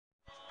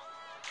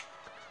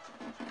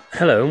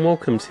Hello and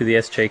welcome to the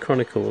SJ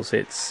Chronicles.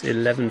 It's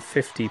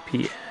 11:50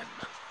 p.m.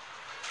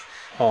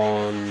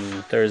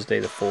 on Thursday,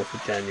 the 4th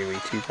of January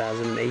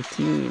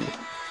 2018.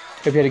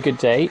 Hope you had a good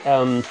day.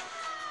 I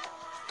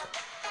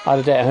had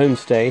a day at home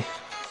today.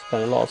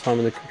 Spent a lot of time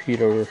on the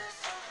computer,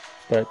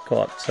 but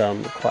got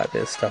quite a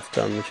bit of stuff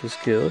done, which was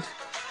good.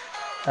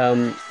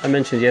 I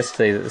mentioned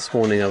yesterday that this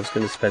morning I was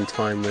going to spend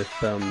time with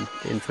the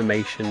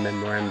information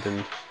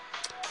memorandum,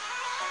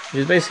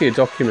 which is basically a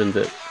document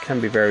that can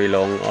be very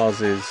long.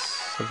 Ours is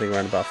something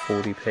around about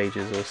 40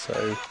 pages or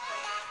so.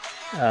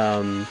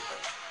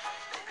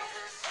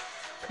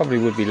 Probably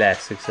would be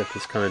less, except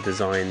it's kind of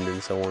designed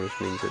and so on,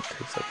 which means it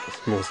takes up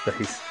more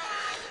space.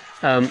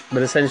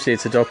 But essentially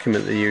it's a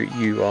document that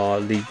you are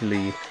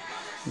legally,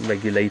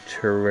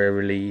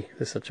 regulatorily,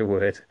 there's such a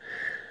word,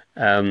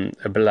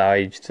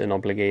 obliged and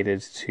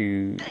obligated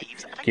to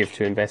give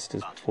to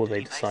investors before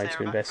they decide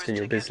to invest in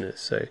your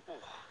business. So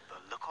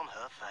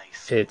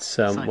it's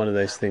one of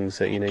those things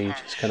that you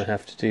just kind of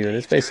have to do, and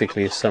it's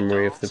basically a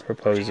summary of the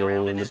proposal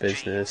and the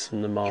business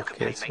and the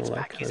markets and all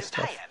that kind of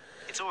stuff.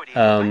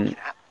 And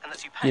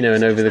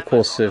over the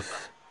course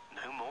of,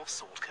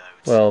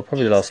 well,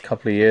 probably the last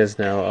couple of years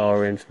now,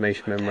 our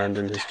information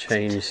memorandum has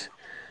changed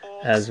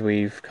as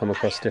we've come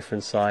across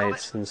different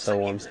sites and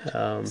so on.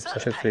 So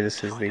hopefully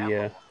this is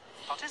the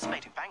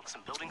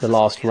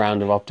last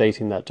round of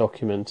updating that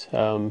document.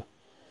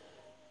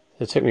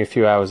 It took me a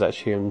few hours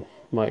actually, and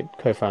my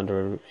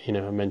co-founder, I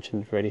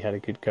mentioned, already had a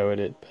good go at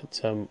it, but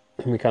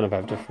we kind of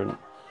have different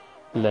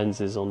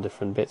lenses on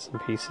different bits and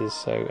pieces.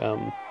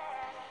 So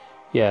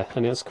yeah,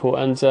 and it's cool.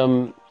 And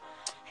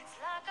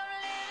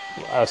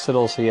I said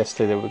also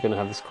yesterday that we're going to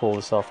have this call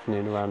this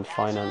afternoon around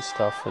finance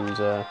stuff, and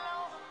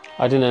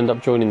I didn't end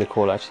up joining the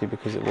call actually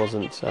because it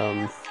wasn't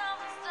the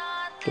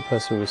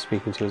person we were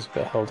speaking to was a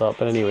bit held up.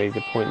 But anyway,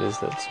 the point is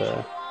that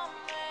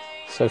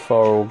so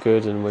far all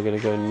good, and we're going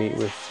to go and meet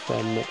with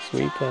them next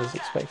week as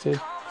expected.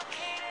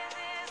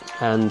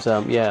 And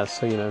yeah,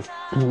 so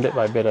bit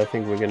by bit, I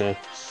think we're going to,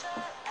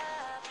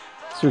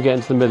 as we get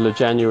into the middle of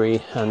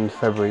January, and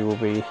February will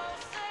be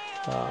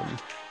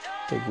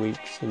big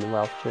weeks in the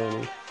Ralph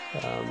journey.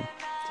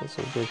 That's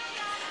all good.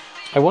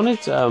 I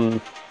wanted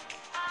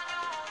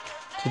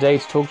today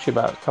to talk to you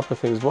about a couple of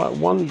things.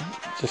 One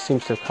just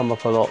seems to have come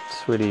up a lot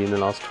really in the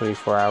last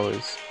 24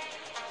 hours.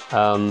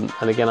 And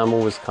again, I'm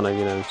always kind of,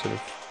 sort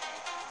of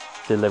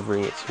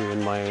delivering it to you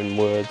in my own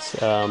words,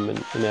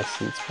 in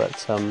essence.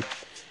 But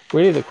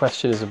really the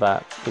question is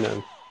about,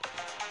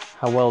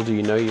 how well do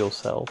you know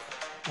yourself?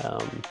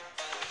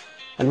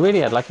 And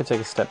really I'd like to take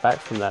a step back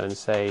from that and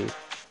say,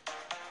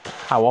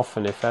 how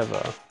often, if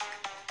ever,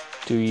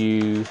 do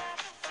you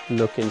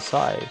look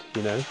inside?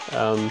 You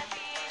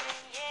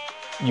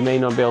may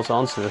not be able to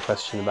answer the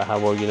question about how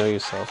well you know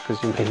yourself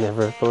because you may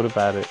never have thought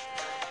about it.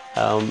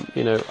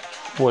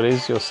 What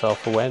is your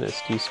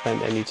self-awareness? Do you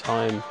spend any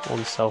time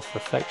on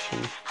self-reflection?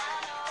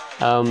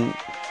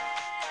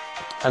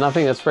 And I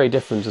think that's very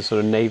different to sort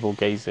of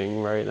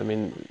navel-gazing, right? I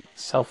mean,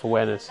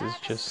 self-awareness is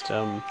just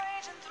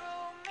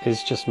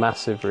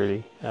massive,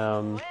 really.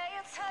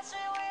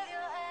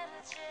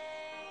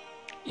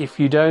 If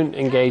you don't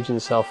engage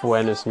in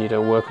self-awareness and you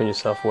don't work on your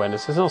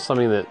self-awareness, it's not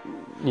something that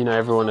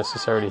everyone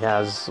necessarily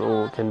has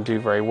or can do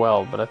very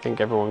well, but I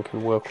think everyone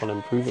can work on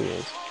improving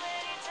it.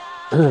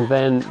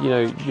 Then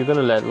you're going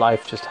to let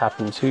life just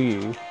happen to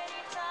you,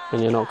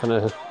 and you're not going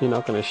to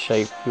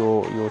shape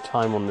your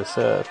time on this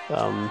earth,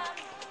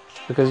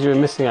 because you're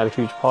missing out a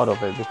huge part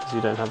of it because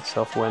you don't have the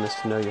self-awareness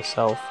to know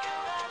yourself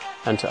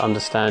and to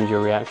understand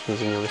your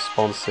reactions and your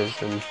responses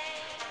and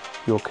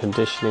your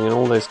conditioning and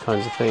all those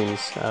kinds of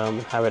things,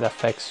 how it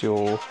affects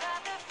your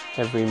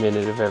every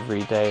minute of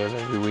every day, of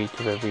every week,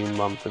 of every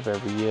month, of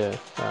every year,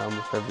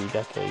 of every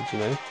decade,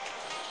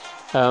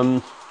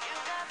 And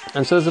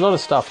so there's a lot of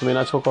stuff. I mean,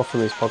 I talk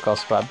often in these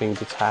podcasts about being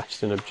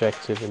detached and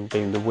objective and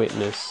being the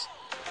witness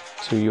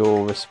to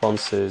your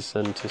responses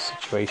and to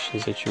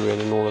situations that you're in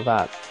and all of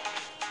that.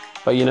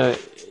 But,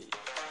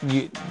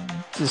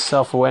 this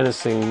self-awareness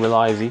thing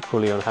relies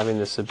equally on having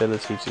this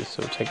ability to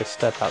sort of take a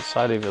step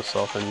outside of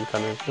yourself and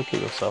kind of look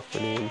at yourself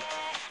really and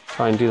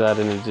try and do that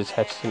in a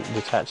detached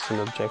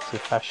and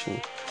objective fashion.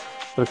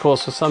 But of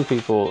course, for some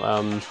people,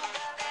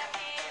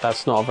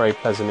 that's not a very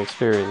pleasant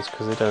experience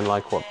because they don't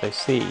like what they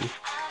see.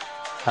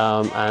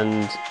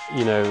 And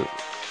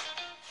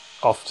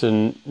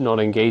often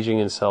not engaging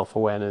in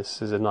self-awareness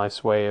is a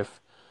nice way of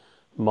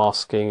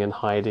masking and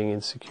hiding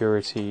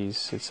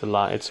insecurities. It's a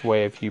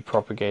way of you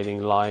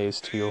propagating lies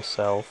to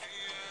yourself.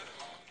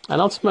 And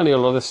ultimately, a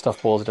lot of this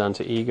stuff boils down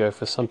to ego.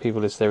 For some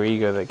people, it's their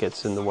ego that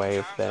gets in the way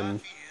of them,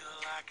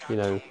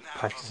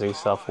 practicing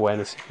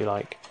self-awareness, if you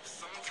like.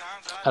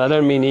 And I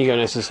don't mean ego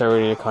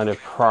necessarily in a kind of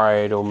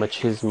pride or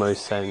machismo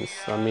sense.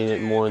 I mean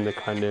it more in the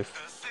kind of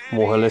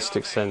more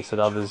holistic sense that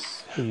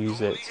others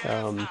use it,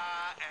 in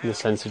the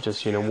sense of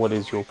just, what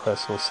is your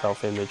personal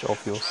self-image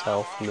of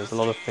yourself? And there's a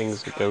lot of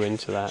things that go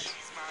into that.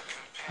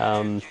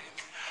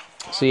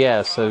 So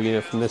yeah,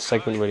 from this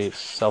segment really it's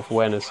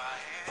self-awareness.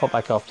 Pop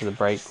back after the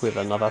break with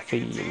another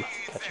theme.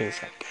 Catch you in a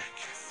sec.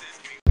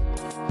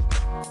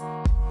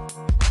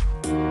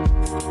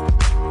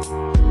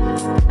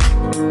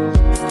 So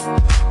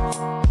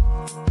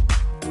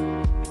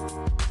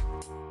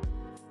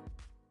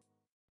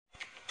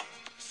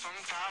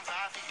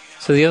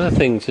the other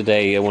thing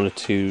today I wanted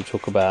to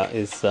talk about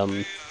is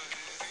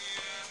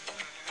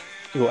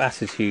your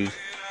attitude.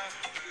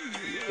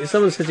 If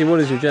someone said to you,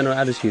 what is your general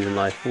attitude in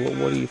life,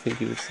 what do you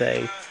think you would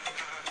say?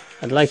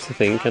 I'd like to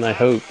think, and I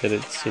hope, that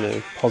it's,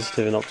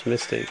 positive and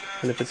optimistic.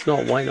 And if it's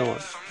not, why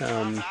not?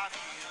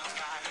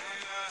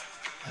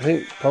 I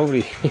think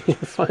probably you'll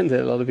find that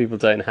a lot of people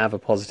don't have a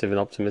positive and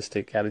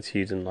optimistic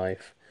attitude in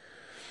life.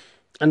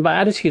 And by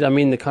attitude, I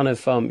mean the kind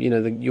of,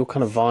 your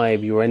kind of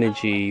vibe, your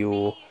energy,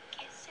 your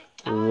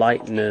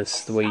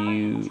lightness, the way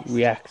you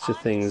react to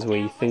things, the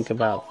way you think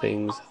about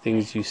things, the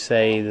things you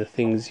say, the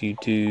things you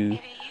do,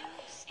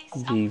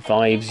 the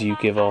vibes you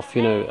give off.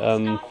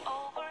 Are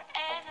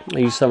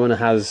you someone who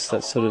has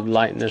that sort of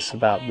lightness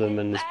about them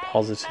and is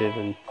positive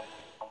and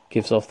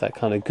gives off that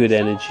kind of good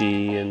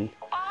energy and,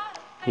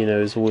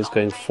 is always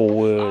going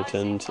forward?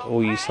 And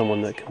or are you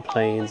someone that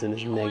complains and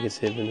is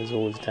negative and is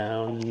always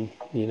down and,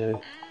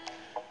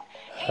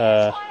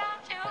 I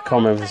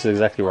can't remember if this is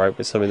exactly right,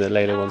 but something that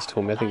Layla once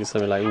told me, I think it's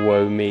something like,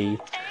 woe me.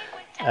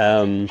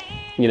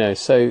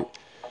 So,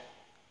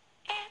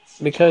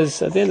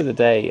 because at the end of the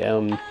day,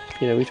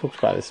 we talked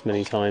about this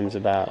many times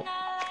about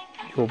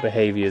your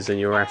behaviours and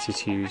your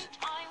attitude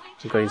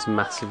are going to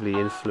massively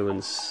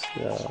influence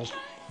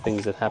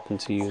things that happen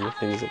to you and the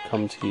things that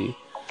come to you.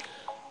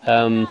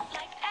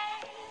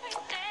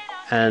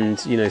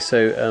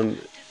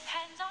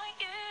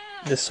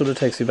 This sort of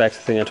takes me back to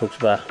the thing I talked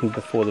about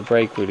before the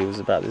break, really. It was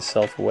about this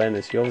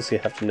self-awareness. You obviously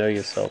have to know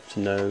yourself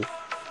to know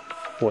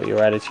what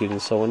your attitude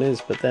and so on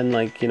is, but then,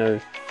 if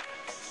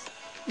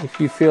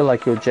you feel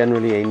like you're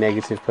generally a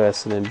negative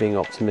person and being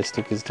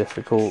optimistic is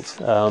difficult,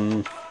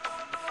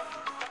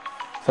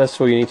 first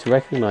of all, you need to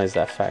recognise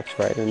that fact,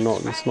 right? And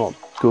it's not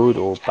good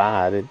or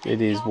bad, it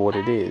is what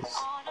it is.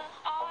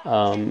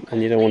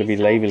 And you don't want to be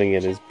labelling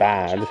it as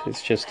bad,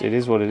 it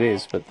is what it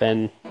is, but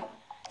then,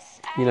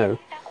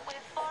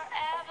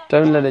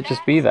 don't let it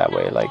just be that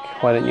way.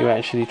 Why don't you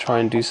actually try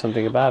and do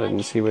something about it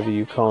and see whether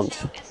you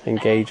can't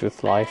engage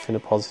with life in a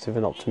positive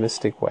and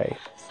optimistic way,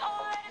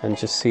 and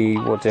just see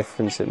what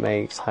difference it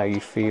makes, how you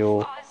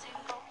feel.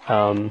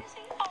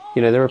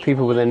 There are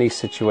people with any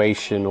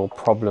situation or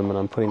problem, and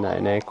I'm putting that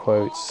in air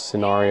quotes,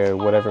 scenario,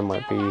 whatever it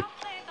might be,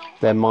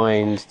 their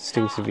mind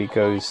instinctively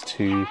goes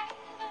to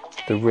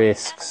the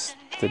risks,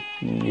 the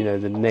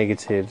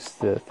negatives,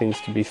 the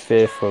things to be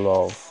fearful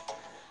of.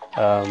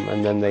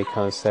 And then they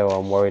kind of say,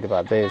 I'm worried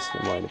about this,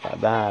 and I'm worried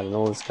about that, and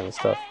all this kind of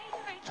stuff.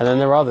 And then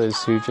there are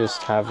others who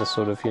just have the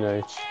sort of,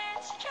 of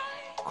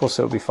course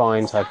it'll be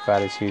fine type of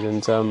attitude,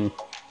 and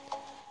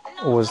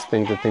always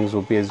think that things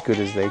will be as good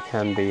as they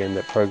can be, and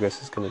that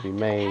progress is going to be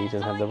made,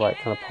 and have the right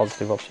kind of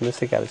positive,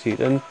 optimistic attitude.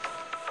 And,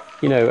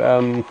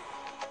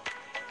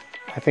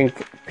 I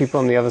think people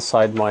on the other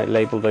side might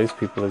label those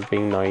people as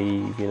being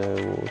naive,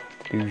 or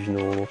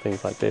delusional, or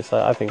things like this.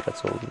 I think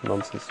that's all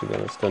nonsense, to be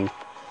honest, and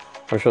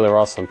I'm sure there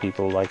are some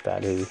people like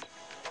that who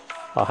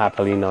are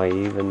happily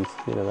naive, and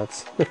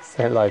that's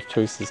their life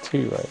choices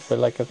too, right?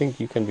 But I think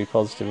you can be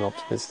positive and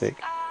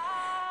optimistic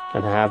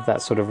and have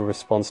that sort of a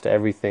response to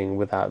everything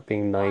without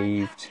being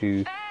naive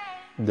to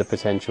the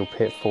potential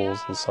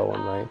pitfalls and so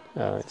on, right?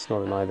 It's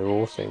not an either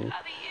or thing.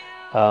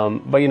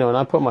 But and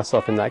I put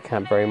myself in that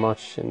camp very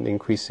much, and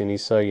increasingly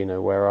so,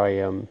 where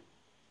I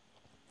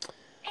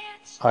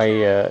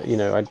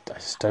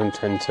just don't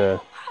tend to.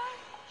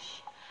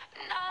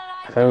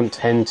 I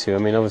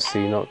mean,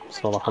 obviously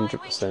it's not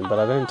 100%, but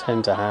I don't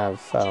tend to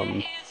have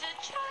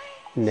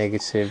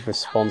negative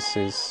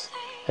responses,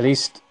 at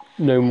least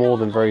no more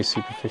than very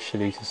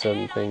superficially to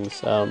certain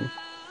things. I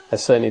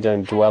certainly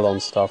don't dwell on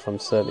stuff. I'm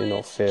certainly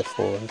not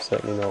fearful. I'm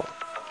certainly not,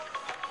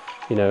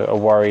 a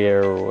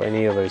worrier or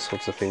any of those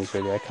sorts of things,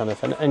 really. I kind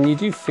of, and you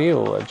do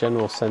feel a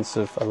general sense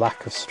of a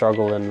lack of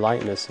struggle and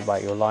lightness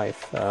about your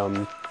life,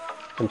 and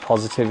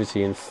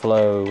positivity and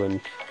flow, and,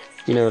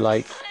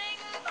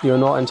 you're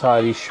not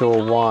entirely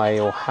sure why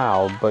or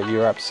how, but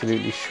you're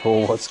absolutely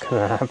sure what's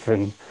going to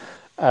happen,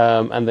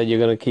 and that you're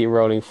going to keep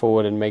rolling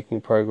forward and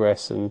making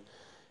progress, and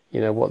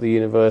what the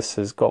universe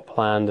has got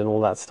planned and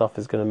all that stuff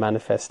is going to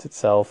manifest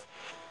itself,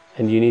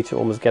 and you need to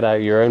almost get out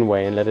of your own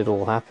way and let it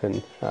all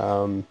happen.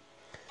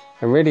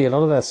 And really, a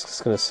lot of that's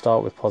just going to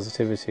start with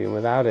positivity, and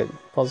without it,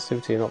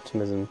 positivity and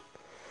optimism,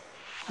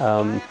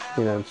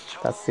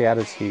 that's the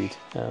attitude.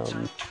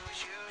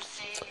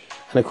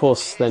 And of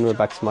course, then we're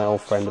back to my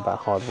old friend about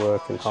hard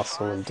work and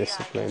hustle and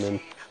discipline.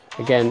 And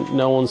again,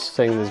 no one's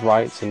saying there's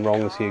rights and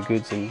wrongs here,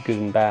 good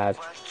and bad.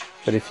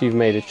 But if you've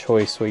made a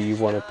choice where you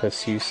want to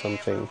pursue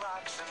something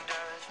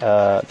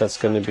that's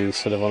going to be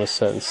sort of on a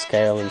certain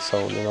scale and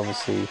so on, then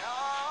obviously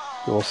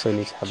you also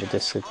need to have the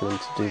discipline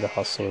to do the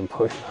hustle and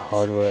put in the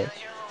hard work.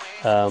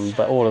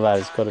 But all of that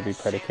has got to be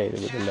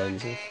predicated with the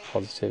lens of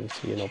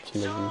positivity and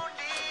optimism.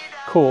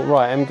 Cool,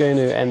 right, I'm going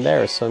to end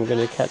there, so I'm going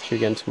to catch you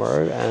again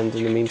tomorrow, and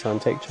in the meantime,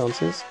 take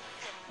chances,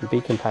 and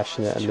be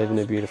compassionate, and live in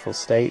a beautiful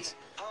state.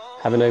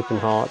 Have an open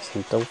heart,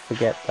 and don't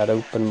forget that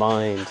open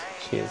mind.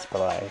 Cheers,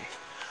 bye.